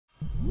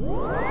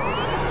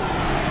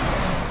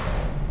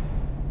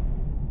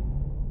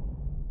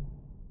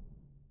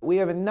we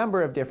have a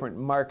number of different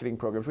marketing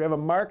programs. We have a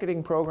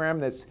marketing program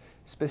that's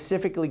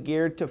specifically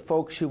geared to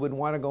folks who would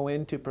want to go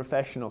into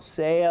professional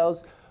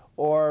sales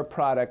or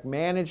product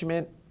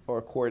management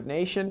or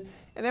coordination.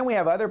 And then we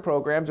have other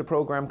programs, a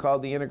program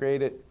called the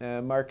Integrated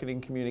Marketing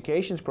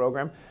Communications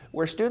Program,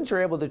 where students are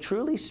able to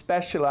truly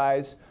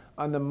specialize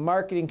on the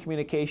marketing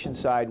communication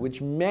side,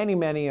 which many,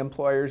 many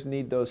employers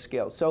need those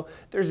skills. So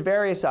there's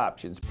various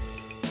options.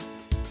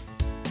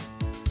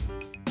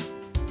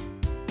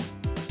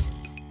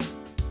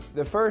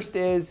 The first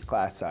is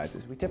class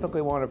sizes. We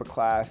typically won't have a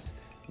class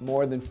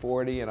more than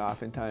 40 and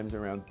oftentimes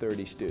around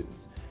 30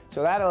 students.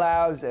 So that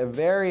allows a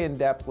very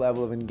in-depth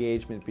level of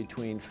engagement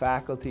between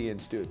faculty and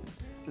students.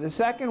 The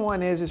second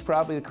one is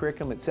probably the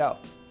curriculum itself.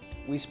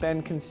 We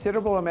spend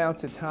considerable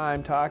amounts of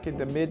time talking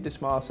to mid to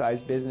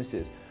small-sized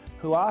businesses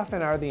who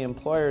often are the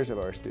employers of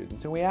our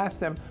students, and we ask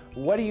them,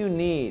 what do you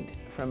need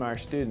from our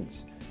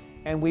students?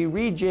 And we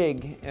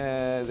rejig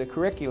the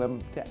curriculum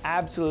to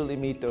absolutely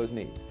meet those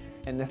needs.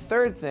 And the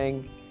third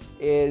thing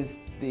is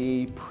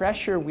the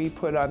pressure we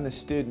put on the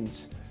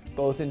students,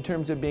 both in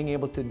terms of being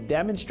able to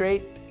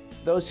demonstrate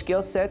those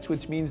skill sets,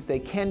 which means they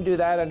can do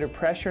that under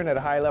pressure and at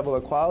a high level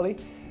of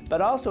quality, but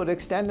also to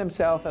extend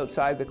themselves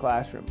outside the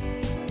classroom.